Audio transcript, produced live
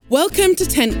Welcome to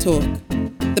Tent Talk,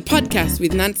 the podcast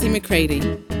with Nancy McCready,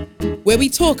 where we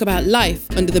talk about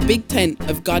life under the big tent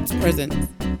of God's presence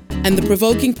and the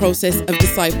provoking process of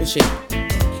discipleship.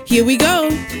 Here we go.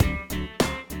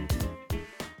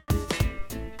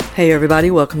 Hey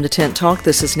everybody, welcome to Tent Talk.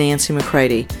 This is Nancy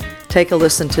McCready. Take a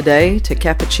listen today to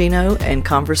Cappuccino and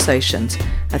Conversations.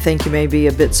 I think you may be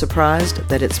a bit surprised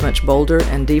that it's much bolder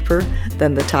and deeper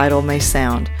than the title may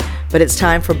sound. But it's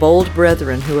time for bold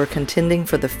brethren who are contending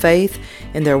for the faith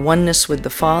in their oneness with the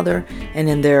Father and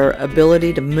in their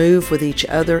ability to move with each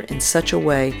other in such a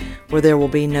way where there will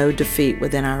be no defeat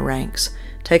within our ranks.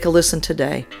 Take a listen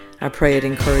today. I pray it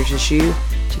encourages you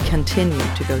to continue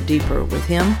to go deeper with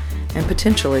Him and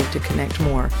potentially to connect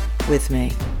more with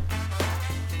me.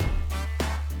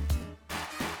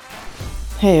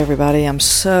 Hey everybody, I'm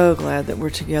so glad that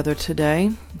we're together today.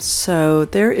 So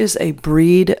there is a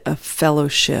breed of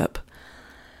fellowship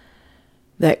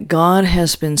that God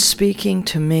has been speaking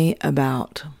to me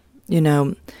about. You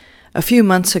know, a few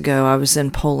months ago I was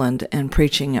in Poland and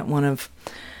preaching at one of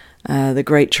the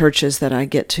great churches that I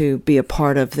get to be a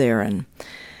part of there. And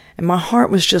my heart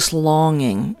was just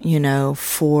longing,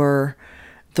 for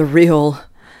the real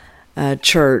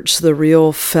church, the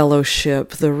real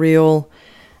fellowship, the real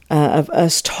of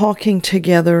us talking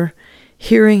together,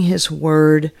 hearing His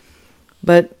Word,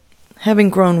 but having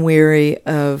grown weary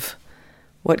of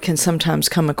what can sometimes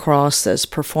come across as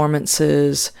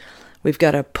performances. We've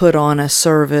got to put on a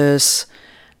service,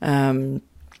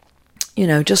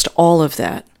 just all of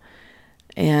that.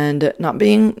 And not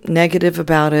being negative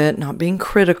about it, not being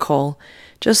critical,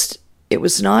 it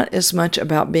was not as much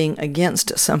about being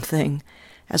against something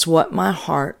as what my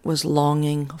heart was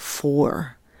longing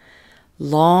for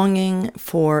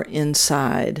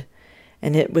inside.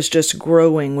 And it was just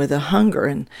growing with a hunger.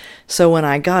 And so when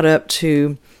I got up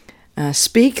to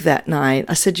speak that night,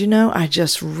 I said, I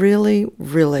just really,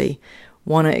 really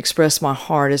want to express my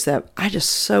heart is that I just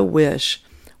so wish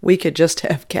we could just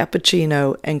have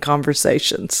cappuccino and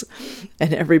conversations.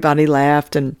 And everybody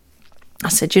laughed. And I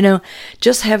said,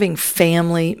 just having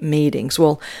family meetings.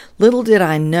 Well, little did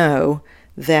I know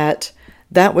that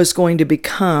was going to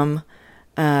become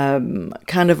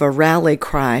kind of a rally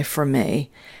cry for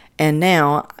me. And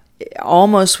now,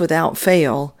 almost without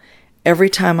fail,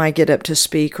 every time I get up to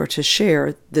speak or to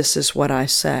share, this is what I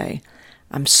say.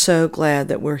 I'm so glad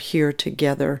that we're here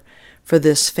together for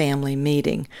this family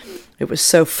meeting. It was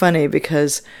so funny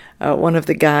because one of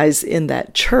the guys in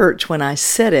that church, when I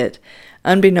said it,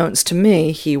 unbeknownst to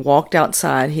me, he walked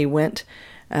outside. He went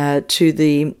to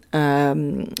the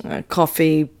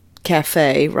coffee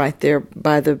cafe right there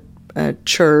by the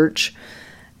church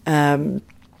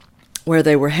where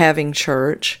they were having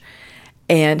church,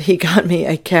 and he got me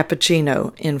a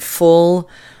cappuccino in full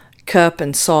cup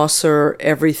and saucer,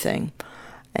 everything.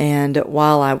 And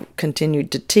while I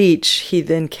continued to teach, he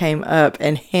then came up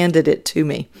and handed it to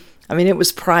me. I mean, it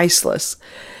was priceless.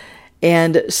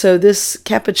 And so this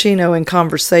cappuccino and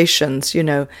conversations,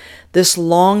 this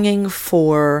longing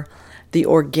for the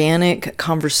organic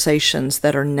conversations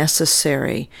that are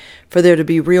necessary for there to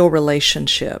be real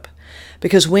relationship.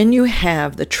 Because when you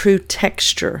have the true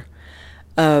texture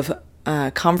of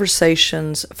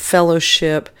conversations,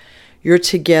 fellowship, you're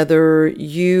together,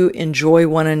 you enjoy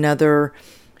one another,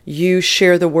 you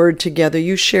share the Word together,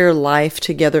 you share life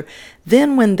together,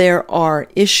 then when there are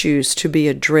issues to be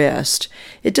addressed,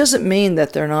 it doesn't mean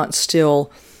that they're not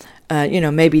still,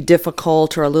 maybe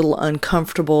difficult or a little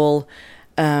uncomfortable.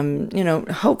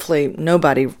 Hopefully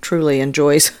nobody truly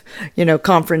enjoys,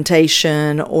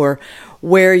 confrontation or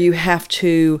where you have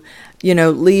to,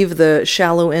 leave the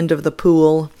shallow end of the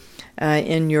pool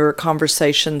in your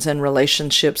conversations and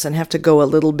relationships and have to go a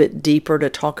little bit deeper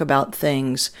to talk about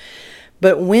things.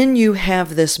 But when you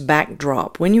have this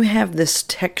backdrop, when you have this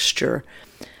texture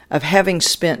of having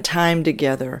spent time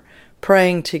together,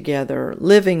 praying together,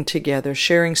 living together,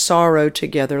 sharing sorrow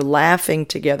together, laughing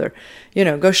together,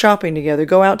 go shopping together,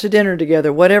 go out to dinner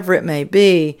together, whatever it may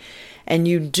be, and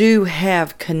you do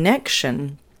have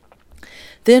connection,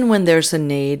 then when there's a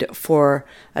need for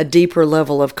a deeper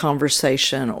level of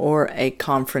conversation or a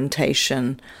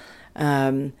confrontation,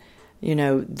 then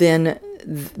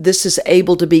this is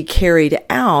able to be carried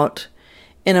out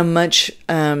in a much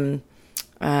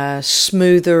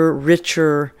smoother,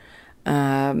 richer,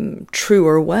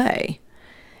 truer way.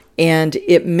 And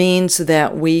it means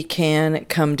that we can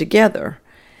come together.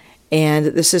 And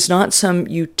this is not some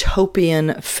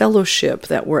utopian fellowship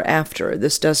that we're after.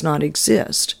 This does not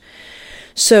exist.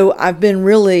 So I've been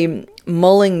really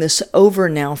mulling this over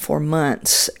now for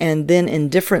months, and then in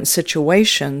different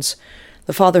situations,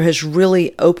 the Father has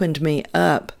really opened me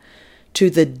up to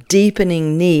the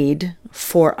deepening need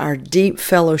for our deep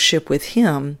fellowship with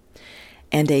Him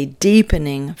and a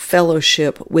deepening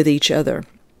fellowship with each other.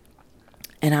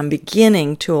 And I'm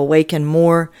beginning to awaken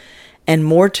more and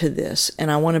more to this,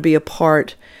 and I want to be a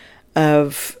part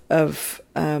of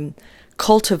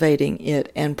cultivating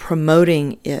it and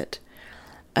promoting it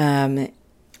in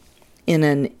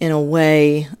a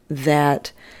way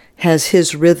that has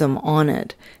His rhythm on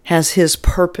it, has His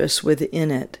purpose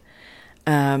within it.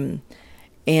 And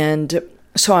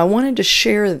so I wanted to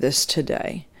share this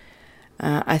today.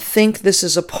 I think this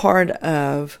is a part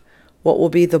of what will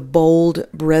be the bold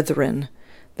brethren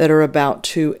that are about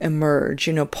to emerge.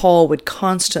 You know, Paul would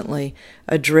constantly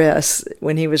address,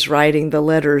 when he was writing the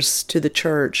letters to the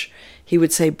church, he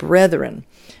would say, brethren,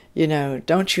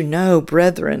 don't you know,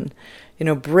 brethren,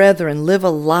 brethren, live a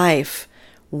life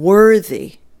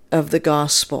worthy of the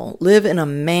gospel. Live in a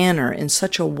manner, in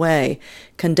such a way,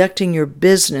 conducting your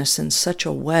business in such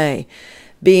a way,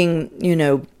 being,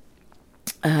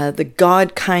 the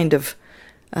God kind of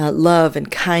love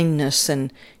and kindness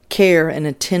and care and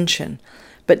attention.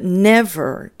 But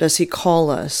never does He call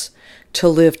us to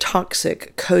live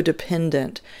toxic,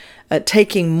 codependent,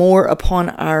 taking more upon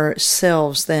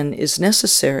ourselves than is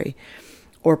necessary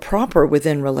or proper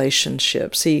within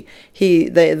relationships.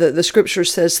 The scripture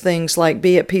says things like,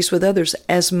 be at peace with others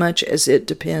as much as it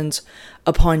depends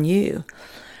upon you.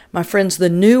 My friends, the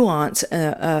nuance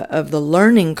of the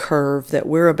learning curve that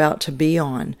we're about to be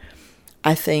on,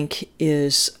 I think,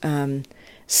 is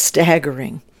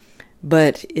staggering,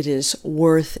 but it is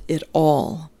worth it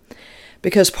all.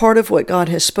 Because part of what God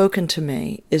has spoken to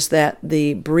me is that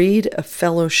the breed of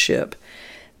fellowship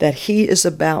that He is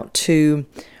about to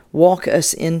walk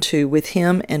us into with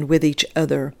Him and with each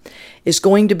other is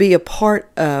going to be a part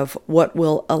of what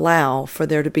will allow for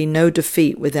there to be no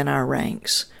defeat within our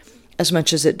ranks, as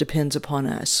much as it depends upon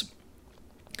us.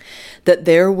 That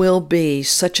there will be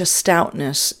such a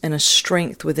stoutness and a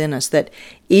strength within us that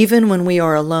even when we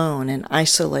are alone and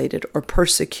isolated or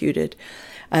persecuted,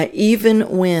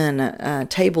 even when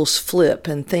tables flip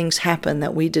and things happen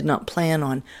that we did not plan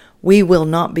on, we will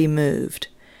not be moved.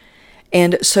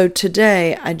 And so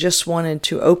today, I just wanted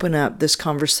to open up this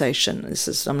conversation.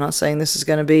 I'm not saying this is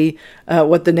going to be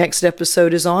what the next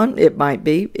episode is on. It might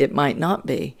be, it might not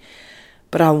be.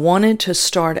 But I wanted to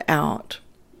start out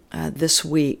this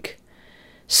week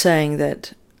saying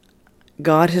that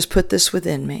God has put this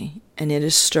within me, and it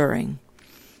is stirring.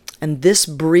 And this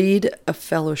breed of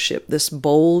fellowship, this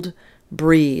bold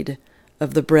breed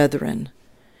of the brethren,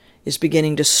 is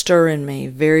beginning to stir in me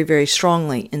very, very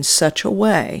strongly in such a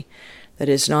way that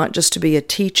is not just to be a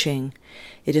teaching,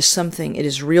 it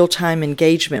is real-time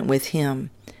engagement with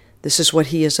Him. This is what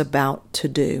He is about to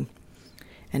do.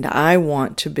 And I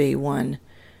want to be one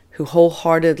who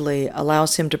wholeheartedly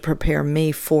allows Him to prepare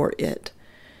me for it.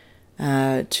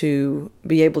 To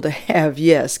be able to have,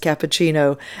 yes,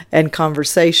 cappuccino and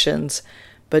conversations,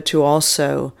 but to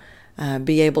also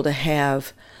be able to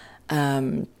have,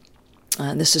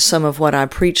 this is some of what I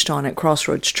preached on at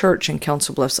Crossroads Church in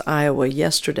Council Bluffs, Iowa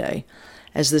yesterday,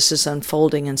 as this is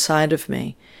unfolding inside of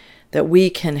me, that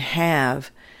we can have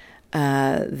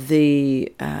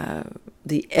the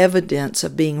evidence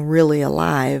of being really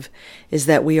alive is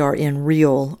that we are in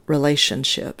real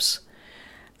relationships.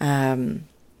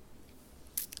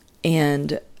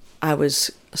 And I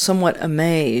was somewhat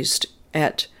amazed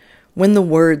at when the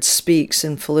Word speaks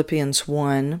in Philippians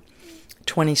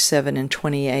 1:27 and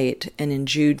 28, and in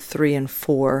Jude 3 and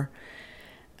 4.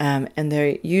 And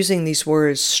they're using these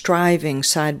words, striving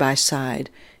side by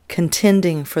side,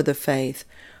 contending for the faith,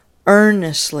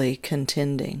 earnestly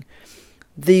contending.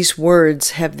 These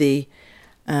words have the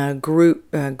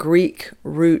Greek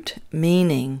root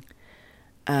meaning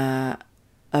of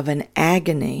an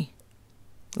agony.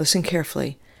 Listen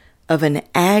carefully, of an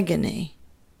agony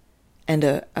and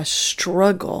a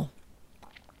struggle,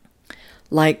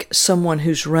 like someone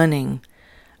who's running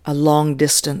a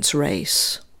long-distance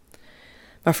race.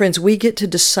 My friends, we get to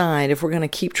decide if we're going to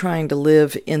keep trying to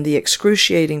live in the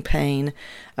excruciating pain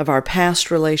of our past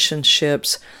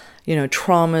relationships,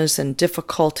 traumas and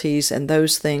difficulties, and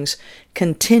those things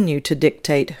continue to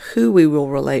dictate who we will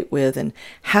relate with and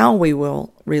how we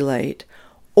will relate,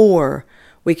 or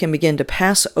we can begin to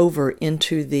pass over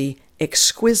into the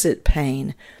exquisite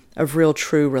pain of real,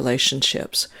 true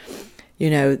relationships.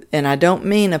 And I don't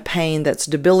mean a pain that's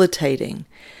debilitating,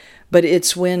 but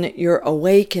it's when you're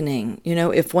awakening.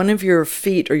 If one of your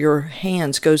feet or your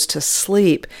hands goes to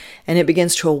sleep and it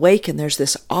begins to awaken, there's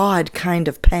this odd kind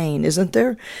of pain, isn't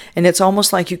there? And it's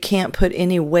almost like you can't put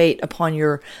any weight upon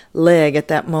your leg at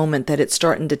that moment, that it's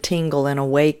starting to tingle and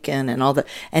awaken and all that.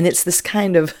 And it's this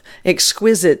kind of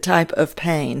exquisite type of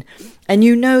pain. And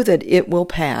you know that it will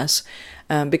pass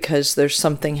because there's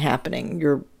something happening.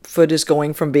 Your foot is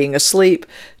going from being asleep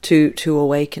to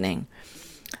awakening.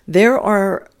 There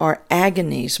are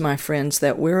agonies, my friends,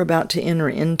 that we're about to enter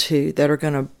into that are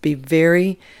going to be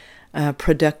very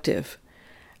productive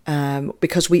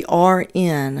because we are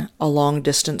in a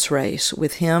long-distance race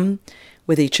with Him,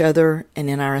 with each other, and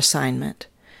in our assignment.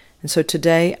 And so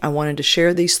today I wanted to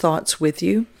share these thoughts with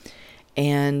you,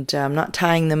 and I'm not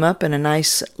tying them up in a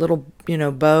nice little,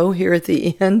 bow here at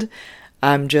the end.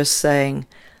 I'm just saying,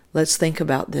 let's think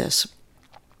about this.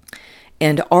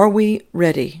 And are we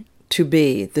ready to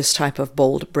be this type of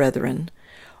bold brethren?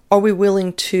 Are we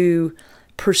willing to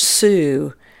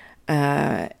pursue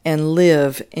and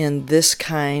live in this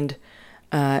kind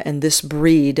and this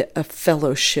breed of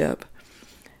fellowship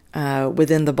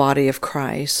within the body of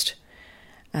Christ?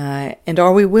 And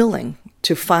are we willing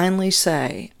to finally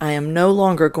say, I am no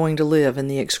longer going to live in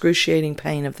the excruciating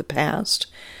pain of the past,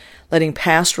 letting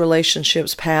past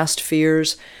relationships, past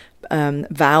fears,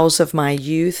 vows of my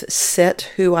youth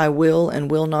set who I will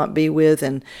and will not be with,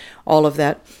 and all of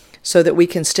that, so that we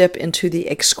can step into the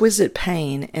exquisite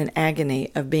pain and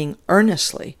agony of being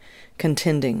earnestly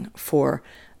contending for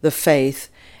the faith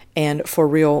and for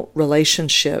real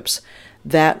relationships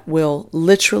that will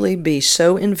literally be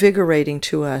so invigorating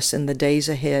to us in the days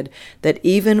ahead that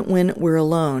even when we're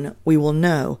alone, we will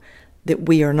know that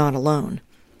we are not alone,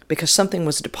 because something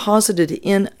was deposited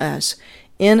in us,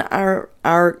 in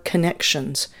our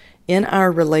connections, in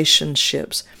our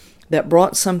relationships, that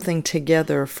brought something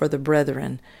together for the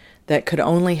brethren that could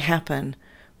only happen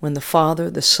when the Father,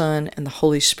 the Son, and the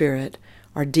Holy Spirit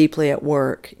are deeply at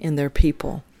work in their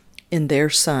people, in their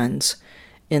sons,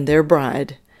 in their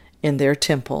bride, in their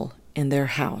temple, in their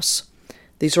house.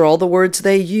 These are all the words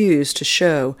they use to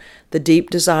show the deep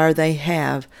desire they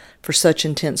have for such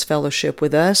intense fellowship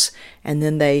with us, and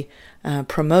then they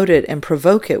promote it and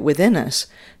provoke it within us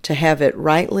to have it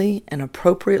rightly and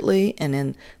appropriately and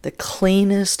in the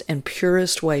cleanest and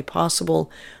purest way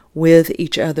possible with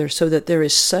each other, so that there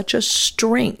is such a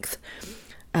strength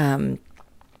among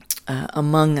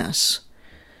us.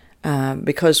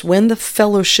 Because when the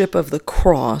fellowship of the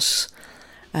cross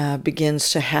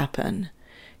begins to happen,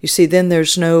 you see, then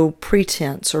there's no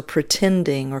pretense or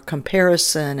pretending or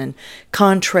comparison and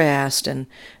contrast and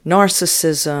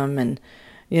narcissism and,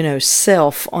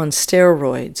 self on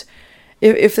steroids.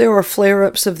 If there are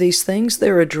flare-ups of these things,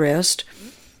 they're addressed,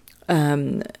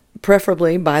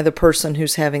 preferably by the person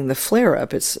who's having the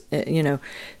flare-up. It's,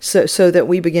 so that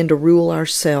we begin to rule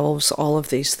ourselves, all of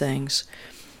these things.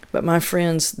 But my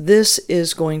friends, this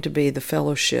is going to be the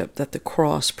fellowship that the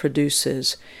cross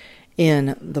produces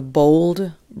in the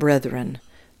bold brethren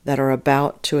that are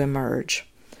about to emerge.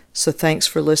 So thanks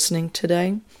for listening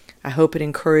today. I hope it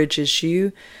encourages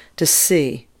you to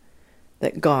see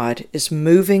that God is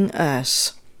moving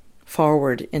us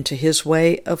forward into His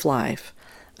way of life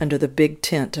under the big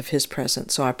tent of His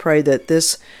presence. So I pray that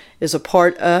this is a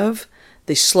part of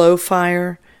the slow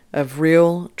fire of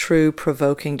real, true,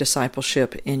 provoking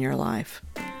discipleship in your life.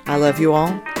 I love you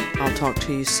all. I'll talk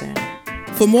to you soon.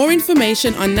 For more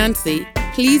information on Nancy,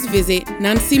 please visit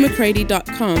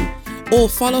nancymccready.com or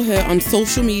follow her on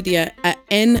social media at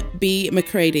NB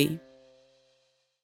McCready.